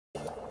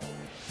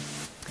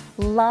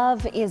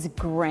Love is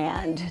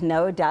grand,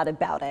 no doubt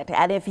about it.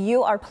 And if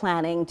you are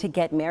planning to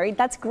get married,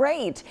 that's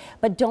great.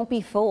 But don't be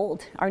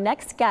fooled. Our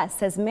next guest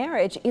says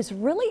marriage is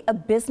really a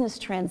business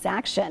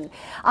transaction.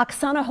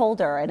 Oksana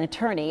Holder, an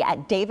attorney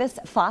at Davis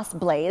Faas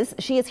Blase,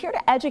 she is here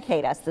to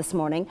educate us this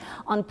morning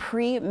on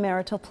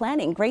premarital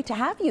planning. Great to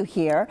have you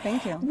here.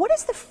 Thank you. What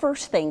is the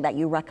first thing that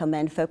you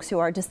recommend folks who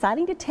are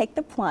deciding to take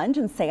the plunge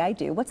and say, I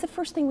do? What's the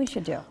first thing we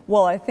should do?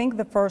 Well, I think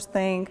the first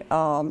thing,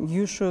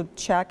 you should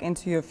check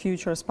into your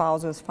future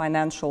spouse's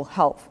financial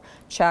health.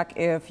 Check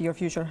if your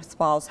future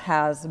spouse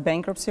has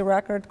bankruptcy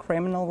record,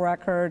 criminal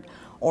record,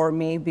 or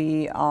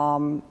maybe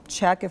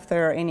check if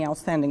there are any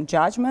outstanding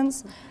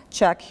judgments.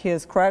 Check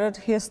his credit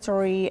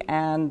history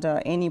and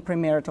any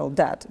premarital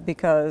debt,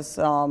 because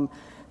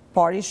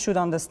parties should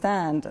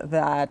understand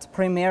that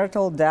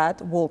premarital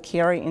debt will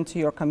carry into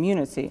your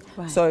community.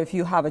 Right. So if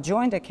you have a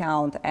joint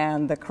account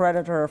and the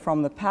creditor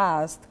from the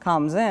past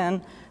comes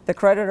in, the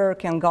creditor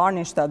can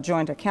garnish that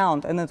joint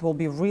account, and it will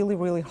be really,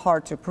 really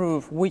hard to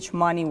prove which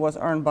money was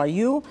earned by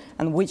you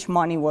and which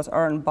money was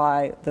earned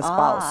by the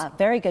spouse.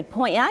 Very good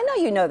point. And I know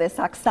you know this,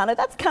 Oksana.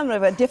 That's kind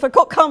of a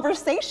difficult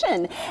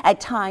conversation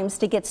at times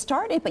to get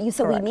started, but you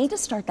said Correct. we need to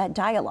start that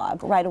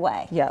dialogue right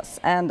away. Yes,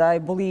 and I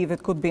believe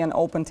it could be an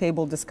open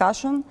table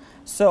discussion.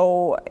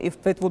 So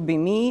if it would be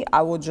me,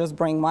 I would just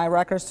bring my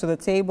records to the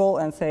table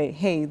and say,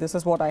 hey, this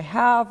is what I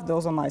have,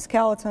 those are my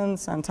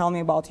skeletons, and tell me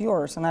about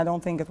yours. And I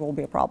don't think it will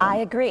be a problem. I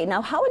agree.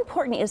 Now, how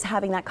important is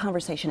having that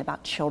conversation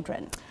about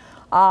children?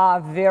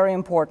 Very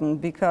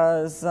important,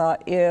 because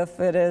if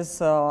it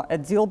is a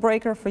deal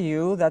breaker for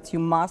you that you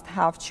must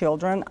have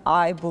children,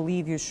 I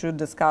believe you should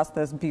discuss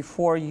this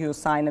before you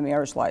sign a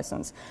marriage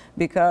license.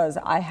 Because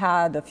I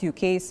had a few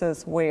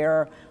cases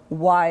where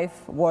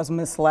wife was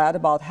misled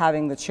about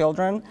having the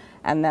children,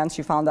 and then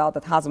she found out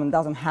that husband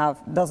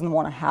doesn't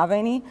want to have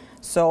any.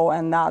 So,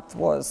 and that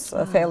was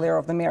a failure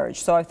of the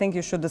marriage. So I think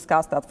you should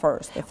discuss that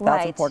first, if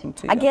that's important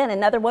to you. Again,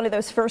 another one of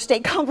those first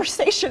date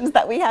conversations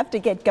that we have to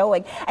get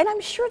going. And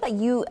I'm sure that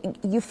you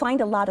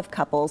find a lot of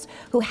couples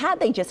who, had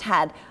they just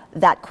had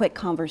that quick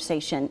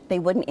conversation, they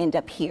wouldn't end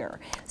up here.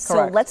 So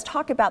Correct. let's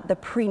talk about the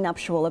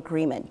prenuptial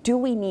agreement. Do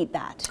we need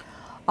that?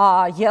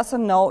 Yes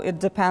and no, it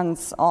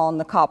depends on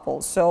the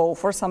couple. So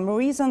for some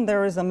reason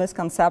there is a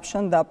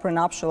misconception that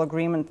prenuptial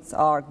agreements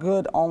are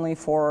good only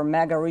for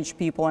mega rich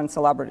people and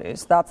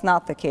celebrities. That's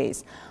not the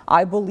case.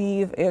 I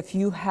believe if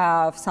you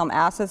have some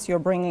assets you're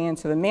bringing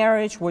into the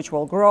marriage which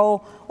will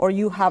grow, or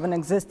you have an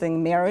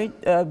existing marriage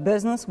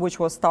business which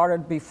was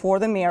started before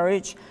the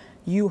marriage,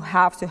 you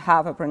have to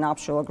have a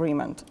prenuptial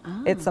agreement.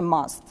 It's a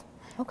must.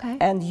 Okay.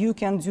 And you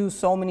can do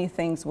so many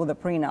things with a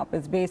prenup.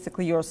 It's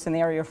basically your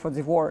scenario for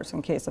divorce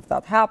in case if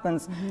that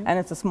happens, and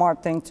it's a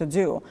smart thing to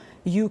do.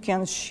 You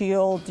can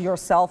shield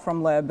yourself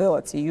from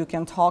liability. You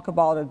can talk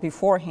about it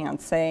beforehand,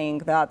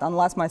 saying that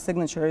unless my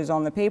signature is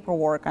on the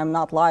paperwork, I'm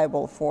not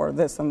liable for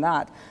this and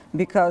that.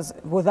 Because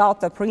without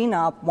the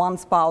prenup, one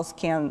spouse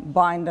can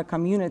bind the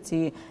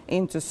community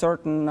into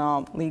certain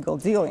legal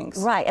dealings.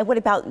 Right. And what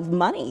about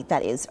money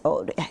that is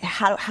owed?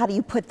 How do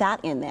you put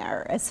that in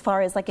there as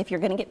far as like if you're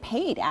going to get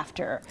paid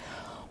after?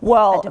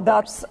 Well,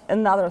 that's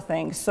another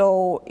thing.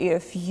 So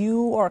if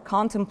you are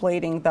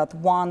contemplating that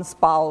one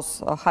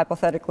spouse,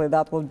 hypothetically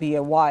that would be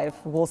a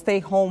wife, will stay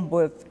home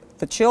with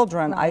the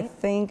children, right. I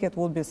think it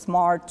would be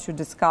smart to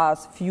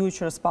discuss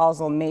future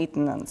spousal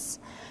maintenance.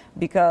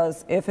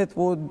 Because if it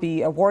would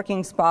be a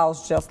working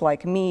spouse just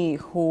like me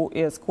who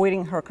is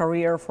quitting her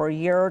career for a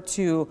year or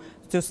two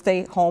to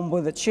stay home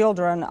with the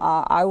children,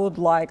 I would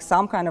like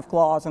some kind of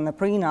clause in the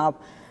prenup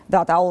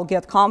that I will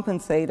get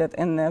compensated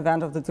in the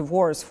event of the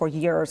divorce for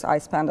years I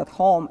spend at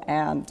home,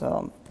 and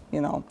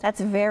you know. That's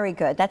very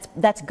good.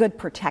 That's good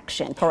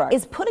protection. Correct.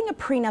 Is putting a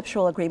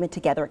prenuptial agreement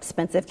together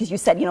expensive? Because you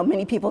said, you know,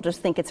 many people just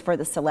think it's for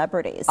the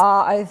celebrities.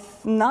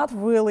 Not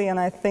really, and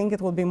I think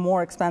it would be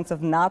more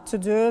expensive not to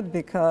do it,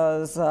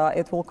 because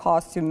it will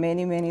cost you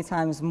many, many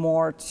times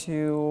more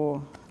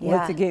to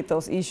litigate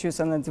those issues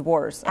in the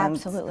divorce.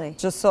 Absolutely. And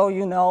just so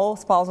you know,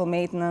 spousal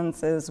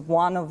maintenance is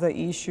one of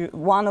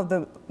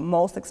the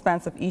most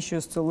expensive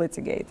issues to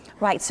litigate.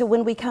 Right. So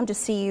when we come to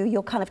see you,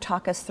 you'll kind of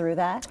talk us through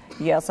that?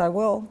 Yes, I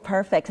will.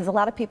 Perfect. Because a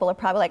lot of people are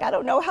probably like, I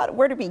don't know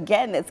where to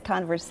begin this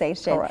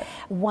conversation. Correct.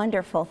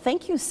 Wonderful.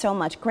 Thank you so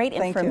much. Great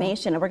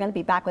information. And we're going to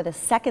be back with a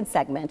second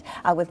segment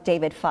with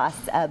Davis Faas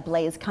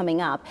Blase coming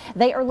up.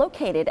 They are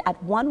located at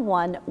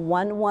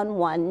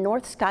 11111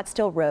 North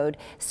Scottsdale Road,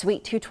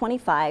 Suite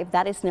 225.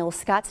 That is near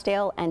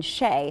Scottsdale and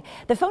Shea.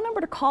 The phone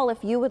number to call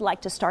if you would like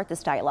to start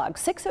this dialogue,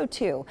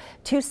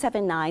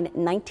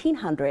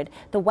 602-279-1900.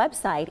 The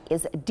website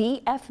is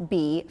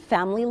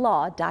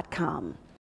dfbfamilylaw.com.